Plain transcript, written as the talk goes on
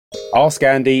Ask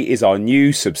Andy is our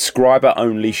new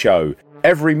subscriber-only show.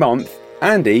 Every month,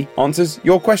 Andy answers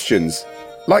your questions.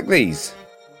 Like these.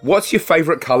 What's your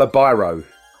favourite colour biro?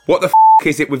 What the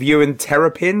is it with you and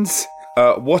terrapins?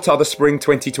 What are the spring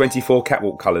 2024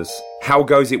 catwalk colours? How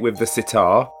goes it with the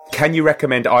sitar? Can you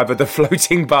recommend either the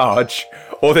floating barge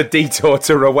or the detour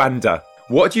to Rwanda?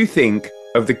 What do you think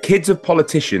of the kids of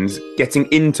politicians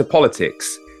getting into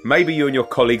politics? Maybe you and your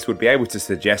colleagues would be able to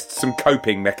suggest some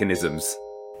coping mechanisms.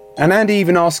 And Andy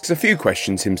even asks a few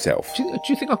questions himself. Do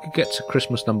you think I could get to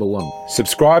Christmas number one?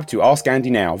 Subscribe to Ask Andy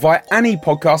now via any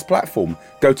podcast platform.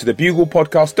 Go to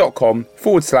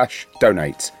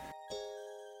thebuglepodcast.com/donate.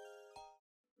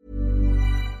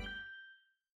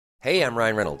 Hey, I'm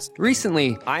Ryan Reynolds.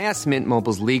 Recently, I asked Mint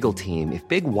Mobile's legal team if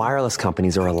big wireless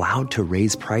companies are allowed to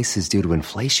raise prices due to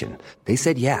inflation. They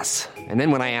said yes. And then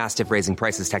when I asked if raising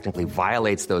prices technically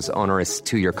violates those onerous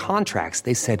two-year contracts,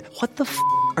 they said, "What the f***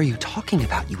 are you talking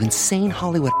about, you insane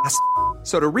Hollywood ass?"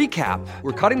 So to recap,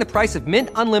 we're cutting the price of Mint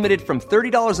Unlimited from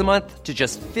 $30 a month to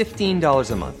just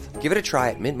 $15 a month. Give it a try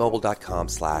at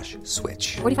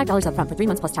mintmobile.com/switch. $45 up front for 3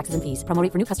 months plus taxes and fees. Promo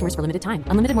rate for new customers for limited time.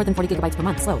 Unlimited more than 40 gigabytes per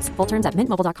month. Slows full terms at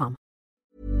mintmobile.com.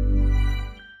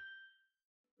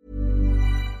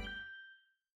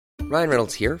 Ryan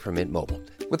Reynolds here from Mint Mobile.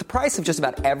 With the price of just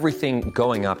about everything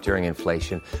going up during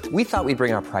inflation, we thought we'd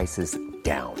bring our prices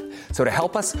down. So to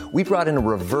help us, we brought in a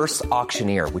reverse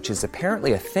auctioneer, which is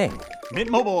apparently a thing.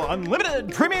 Mint Mobile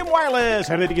Unlimited Premium Wireless.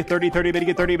 How to get 30, 30, bit to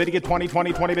get 30, bit to get 20,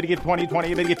 20, 20, bit to get 20,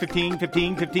 20, bit to get 15,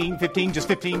 15, 15, 15, just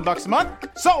 $15 a month?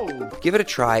 Sold! Give it a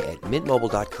try at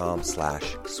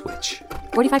mintmobile.com/switch.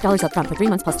 $45 up front for 3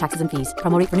 months plus taxes and fees.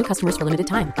 Promo rate for new customers for limited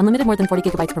time. Unlimited more than 40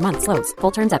 gigabytes per month. Slows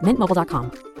full terms at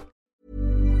mintmobile.com.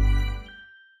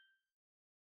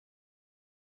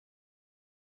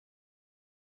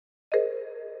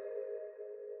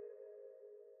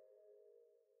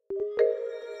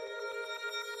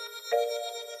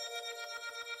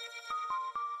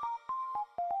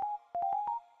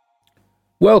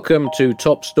 Welcome to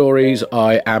Top Stories.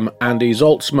 I am Andy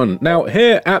Zaltzman. Now,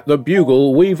 here at the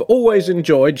Bugle, we've always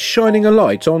enjoyed shining a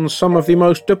light on some of the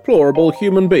most deplorable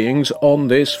human beings on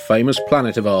this famous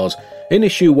planet of ours. In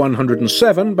issue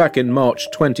 107, back in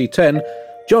March 2010,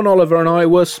 John Oliver and I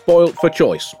were spoilt for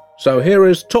choice. So here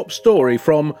is Top Story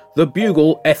from the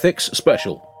Bugle Ethics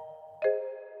Special.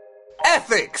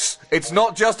 Ethics! It's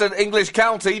not just an English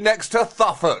county next to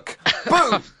Suffolk.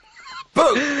 Boom!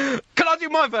 Boom! Can I do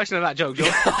my version of that joke,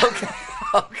 John?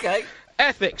 Okay.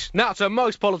 Ethics. Now, to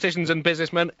most politicians and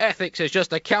businessmen, ethics is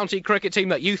just a county cricket team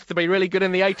that used to be really good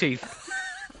in the 80s.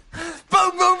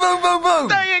 Boom, boom, boom, boom, boom!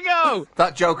 There you go!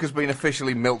 That joke has been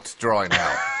officially milked dry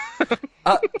now.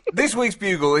 This week's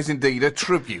Bugle is indeed a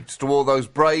tribute to all those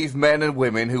brave men and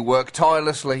women who work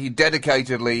tirelessly,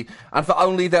 dedicatedly, and for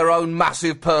only their own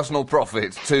massive personal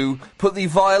profit to put the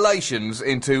violations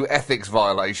into ethics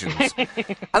violations.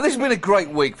 And this has been a great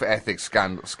week for ethics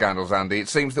scandals, Andy. It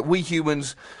seems that we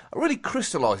humans are really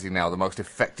crystallising now the most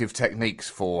effective techniques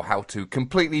for how to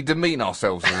completely demean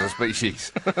ourselves as a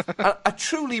species. A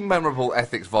truly memorable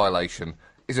ethics violation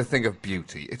is a thing of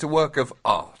beauty. It's a work of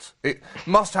art. It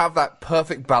must have that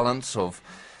perfect balance of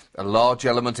a large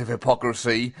element of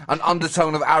hypocrisy, an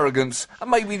undertone of arrogance,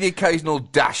 and maybe the occasional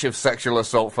dash of sexual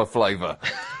assault for flavour.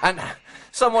 And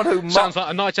someone who... Sounds like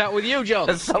a night out with you,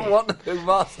 John. Someone who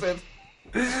mastered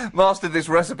this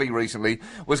recipe recently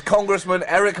was Congressman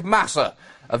Eric Massa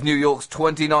of New York's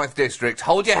 29th District.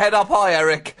 Hold your head up high,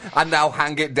 Eric, and now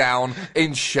hang it down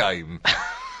in shame.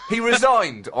 He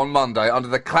resigned on Monday under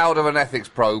the cloud of an ethics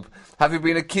probe, having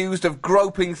been accused of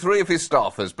groping 3 of his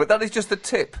staffers, but that is just the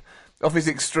tip of his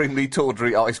extremely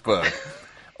tawdry iceberg.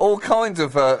 All kinds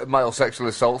of male sexual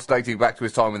assaults dating back to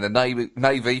his time in the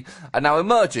Navy are now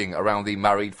emerging around the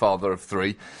married father of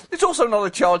 3. It's also not a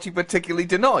charge he particularly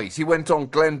denies. He went on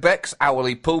Glenn Beck's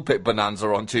hourly pulpit bonanza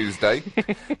on Tuesday,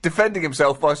 defending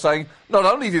himself by saying, "Not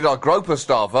only did I grope a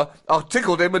staffer, I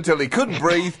tickled him until he couldn't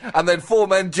breathe, and then 4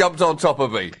 men jumped on top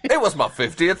of me. It was my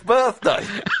 50th birthday."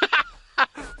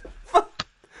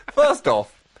 First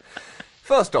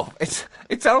off,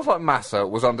 it sounds like Massa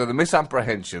was under the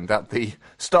misapprehension that the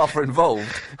staffer involved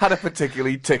had a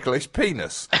particularly ticklish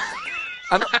penis.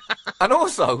 And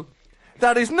also,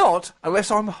 that is not, unless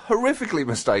I'm horrifically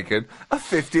mistaken, a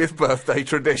 50th birthday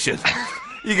tradition.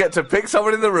 You get to pick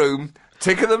someone in the room,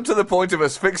 tickle them to the point of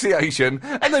asphyxiation,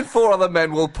 and then 4 other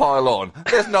men will pile on.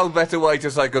 There's no better way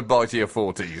to say goodbye to your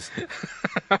 40s.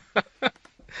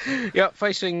 Yeah,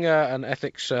 facing an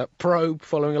ethics probe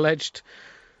following alleged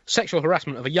sexual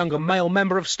harassment of a younger male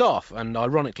member of staff, and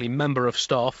ironically, member of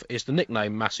staff is the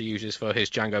nickname Massa uses for his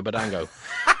Django Badango.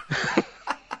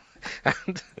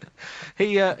 And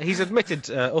he's admitted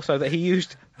also that he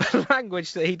used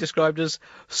language that he described as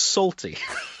salty,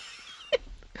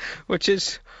 which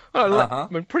is I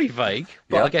mean, pretty vague,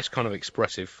 but I guess kind of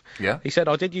expressive. Yeah. He said,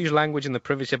 I did use language in the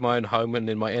privacy of my own home and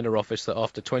in my inner office that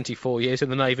after 24 years in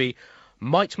the Navy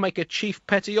might make a chief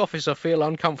petty officer feel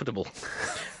uncomfortable.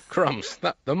 Crumbs,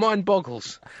 the mind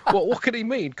boggles. What could he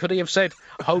mean? Could he have said,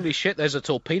 holy shit, there's a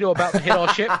torpedo about to hit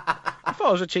our ship? If I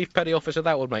was a chief petty officer,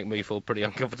 that would make me feel pretty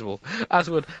uncomfortable. As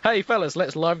would, hey fellas,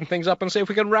 let's liven things up and see if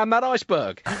we can ram that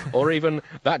iceberg. Or even,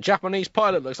 that Japanese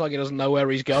pilot looks like he doesn't know where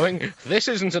he's going. This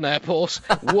isn't an airport.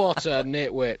 What a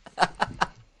nitwit.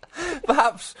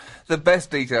 Perhaps the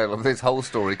best detail of this whole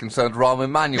story concerned Rahm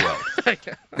Emanuel,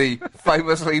 the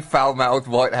famously foul-mouthed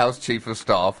White House Chief of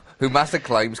Staff, who Massa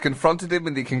claims confronted him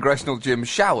in the congressional gym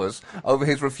showers over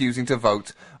his refusing to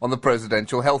vote on the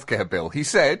presidential healthcare bill. He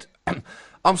said,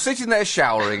 I'm sitting there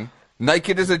showering,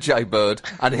 naked as a jaybird,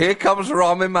 and here comes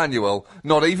Rahm Emanuel,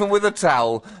 not even with a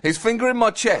towel, his finger in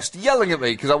my chest, yelling at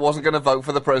me because I wasn't going to vote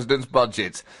for the president's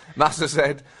budget. Massa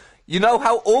said, you know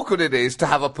how awkward it is to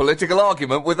have a political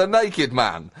argument with a naked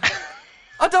man?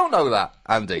 I don't know that,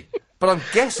 Andy, but I'm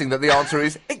guessing that the answer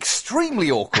is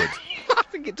extremely awkward. I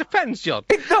think it depends, John.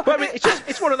 But I mean,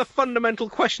 it's one of the fundamental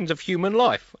questions of human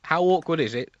life. How awkward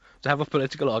is it to have a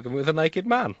political argument with a naked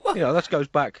man? You know, that goes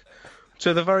back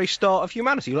to the very start of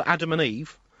humanity. Like Adam and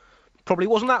Eve probably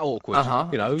wasn't that awkward.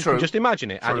 You know, you can just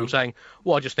imagine it. True. Adam saying,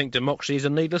 well, I just think democracy is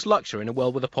a needless luxury in a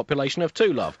world with a population of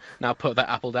 2, love. Now put that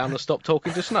apple down and stop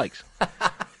talking to snakes.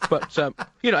 But,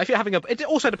 you know, if you're having it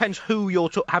also depends who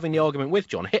you're having the argument with,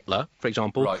 John. Hitler, for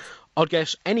example. Right. I'd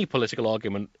guess any political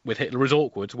argument with Hitler is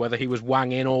awkward, whether he was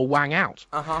wang in or wang out.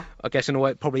 I guess in a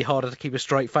way, probably harder to keep a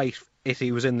straight face if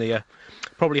he was in the...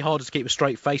 probably harder to keep a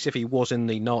straight face if he was in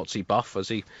the Nazi buff, as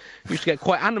he used to get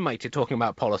quite animated talking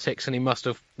about politics, and he must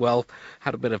have, well,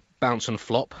 had a bit of bounce and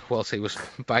flop whilst he was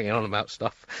banging on about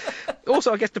stuff.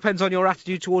 Also, I guess depends on your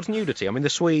attitude towards nudity. I mean, the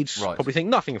Swedes probably think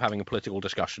nothing of having a political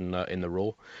discussion in the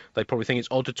Raw. They probably think it's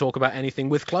odd to talk about anything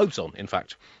with clothes on, in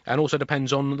fact. And also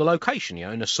depends on the location, you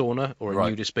know, in a sauna or a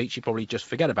nudist beach, you probably just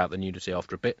forget about the nudity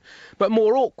after a bit. But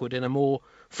more awkward in a more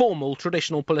formal,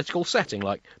 traditional political setting,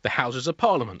 like the Houses of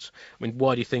Parliament. I mean,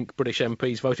 why do you think British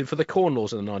MPs voted for the Corn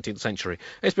Laws in the 19th century?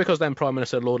 It's because then Prime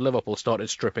Minister Lord Liverpool started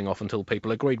stripping off until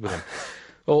people agreed with him.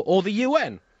 Or the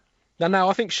UN. Now,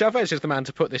 I think Chavez is the man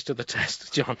to put this to the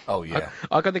test, John. Oh, yeah.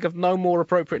 I can think of no more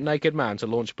appropriate naked man to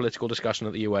launch a political discussion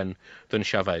at the UN than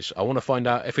Chavez. I want to find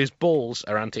out if his balls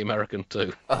are anti-American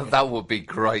too. Oh, that would be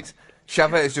great.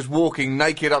 Chavez just walking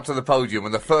naked up to the podium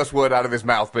and the first word out of his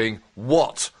mouth being,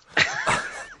 what?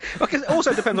 Because it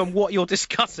also depends on what you're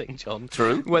discussing, John.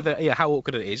 True. Whether, how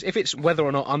awkward it is. If it's whether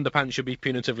or not underpants should be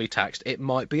punitively taxed, it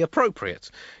might be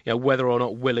appropriate. You know, whether or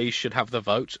not willies should have the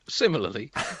vote,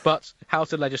 similarly. But how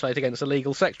to legislate against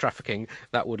illegal sex trafficking,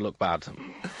 that would look bad.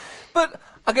 But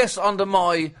I guess under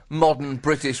my modern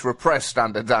British repressed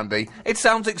standards, Andy, it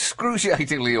sounds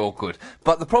excruciatingly awkward.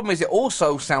 But the problem is it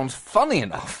also sounds funny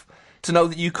enough to know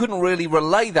that you couldn't really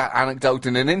relay that anecdote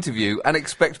in an interview and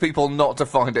expect people not to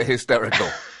find it hysterical.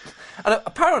 And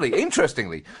apparently,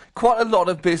 interestingly, quite a lot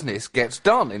of business gets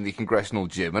done in the congressional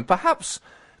gym, and perhaps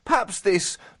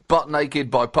this butt-naked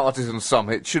bipartisan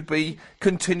summit should be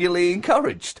continually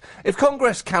encouraged. If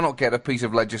Congress cannot get a piece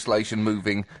of legislation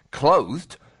moving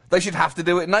clothed, they should have to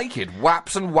do it naked,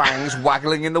 waps and wangs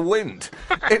waggling in the wind.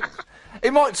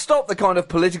 It might stop the kind of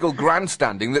political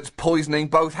grandstanding that's poisoning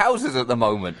both houses at the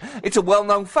moment. It's a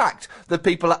well-known fact that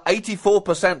people are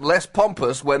 84% less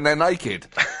pompous when they're naked.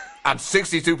 And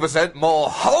 62% more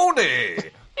horny!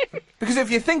 Because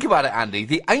if you think about it, Andy,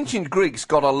 the ancient Greeks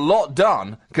got a lot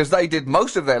done because they did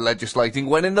most of their legislating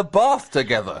when in the bath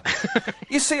together.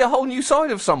 You see a whole new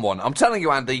side of someone. I'm telling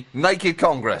you, Andy, naked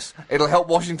Congress. It'll help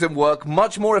Washington work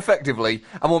much more effectively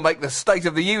and will make the State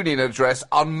of the Union address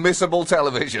unmissable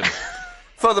television.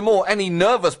 Furthermore, any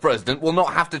nervous president will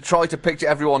not have to try to picture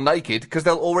everyone naked because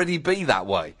they'll already be that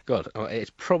way. God,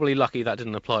 it's probably lucky that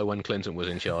didn't apply when Clinton was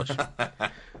in charge.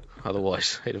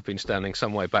 Otherwise, he'd have been standing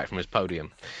some way back from his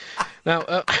podium. Now,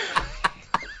 but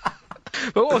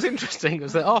what was interesting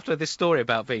was that after this story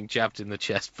about being jabbed in the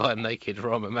chest by a naked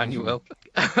Rahm Emanuel,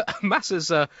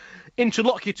 Massa's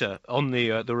interlocutor on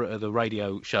the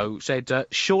radio show said,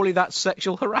 surely that's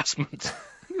sexual harassment.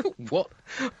 What?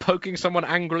 Poking someone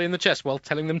angrily in the chest while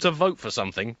telling them to vote for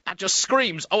something? That just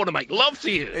screams, I want to make love to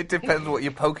you. It depends what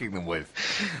you're poking them with.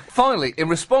 Finally, in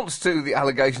response to the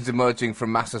allegations emerging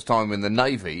from Massa's time in the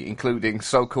Navy, including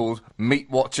so-called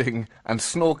meat-watching and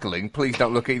snorkelling, please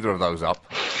don't look either of those up.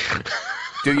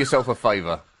 Do yourself a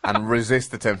favour and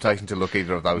resist the temptation to look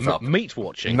either of those up.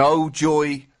 Meat-watching? No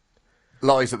joy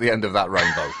lies at the end of that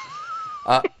rainbow.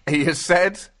 He has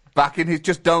said back in his...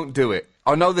 Just don't do it.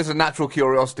 I know there's a natural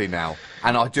curiosity now,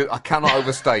 and I cannot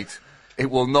overstate. It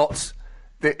will not...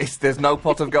 There's no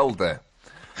pot of gold there.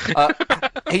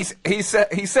 He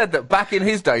said that back in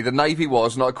his day, the Navy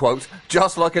was, and I quote,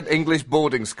 just like an English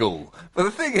boarding school. But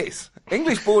the thing is,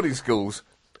 English boarding schools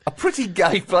are pretty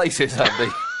gay places,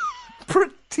 Andy.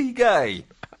 Pretty gay.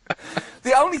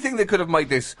 The only thing that could have made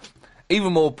this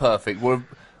even more perfect were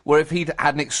if he'd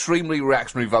had an extremely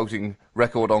reactionary voting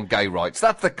record on gay rights.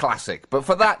 That's the classic. But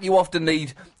for that, you often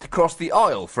need to cross the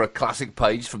aisle for a classic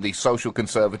page from the social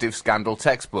conservative scandal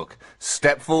textbook.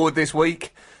 Step forward this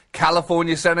week,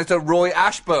 California Senator Roy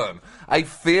Ashburn, a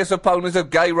fierce opponent of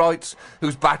gay rights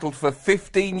who's battled for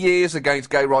 15 years against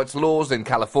gay rights laws in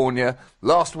California.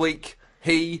 Last week,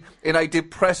 he, in a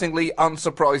depressingly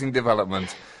unsurprising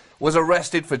development, was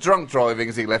arrested for drunk driving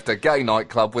as he left a gay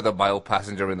nightclub with a male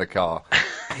passenger in the car.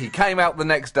 He came out the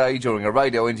next day during a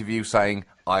radio interview saying,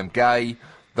 "I'm gay.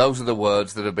 Those are the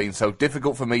words that have been so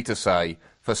difficult for me to say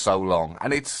for so long."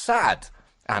 And it's sad,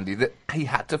 Andy, that he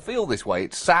had to feel this way.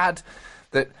 It's sad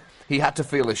that he had to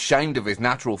feel ashamed of his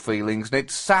natural feelings, and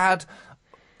it's sad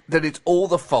that it's all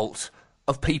the fault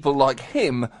of people like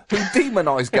him who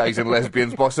demonise gays and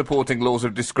lesbians by supporting laws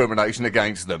of discrimination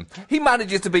against them. He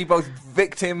manages to be both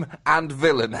victim and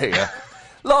villain here.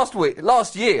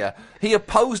 Last year, he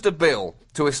opposed a bill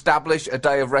to establish a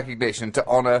day of recognition to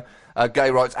honour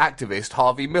gay rights activist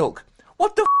Harvey Milk.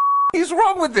 What the is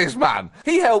wrong with this man?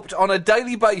 He helped on a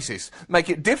daily basis make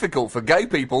it difficult for gay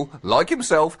people, like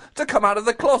himself, to come out of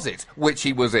the closet, which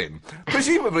he was in.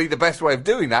 Presumably the best way of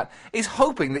doing that is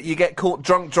hoping that you get caught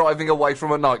drunk driving away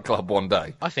from a nightclub one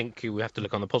day. I think we have to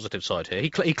look on the positive side here.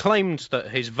 He claimed that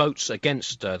his votes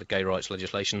against the gay rights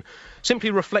legislation simply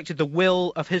reflected the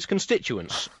will of his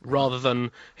constituents, rather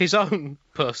than his own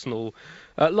personal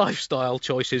lifestyle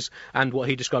choices and what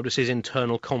he described as his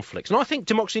internal conflicts. And I think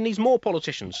democracy needs more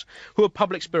politicians who are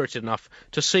public-spirited enough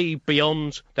to see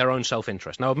beyond their own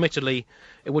self-interest. Now, admittedly,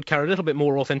 it would carry a little bit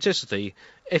more authenticity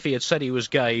if he had said he was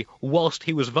gay whilst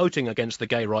he was voting against the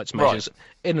gay rights measures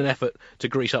in an effort to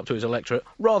grease up to his electorate,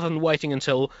 rather than waiting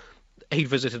until he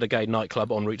visited a gay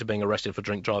nightclub en route to being arrested for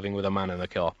drink driving with a man in the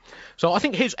car. So I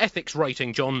think his ethics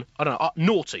rating, John, I don't know,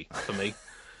 naughty for me.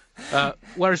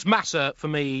 Whereas Massa, for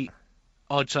me,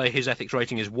 I'd say his ethics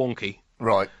rating is wonky.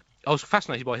 Right. I was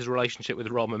fascinated by his relationship with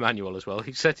Rahm Emanuel as well.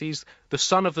 He said he's the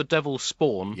son of the devil's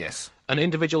spawn. Yes. An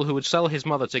individual who would sell his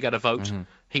mother to get a vote. Mm-hmm.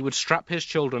 He would strap his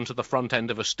children to the front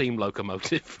end of a steam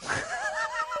locomotive.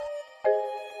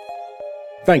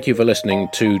 Thank you for listening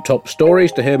to Top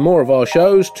Stories. To hear more of our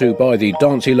shows, to buy the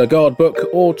Dancy Lagarde book,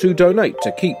 or to donate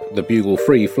to keep the Bugle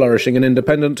free, flourishing and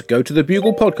independent, go to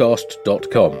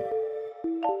thebuglepodcast.com.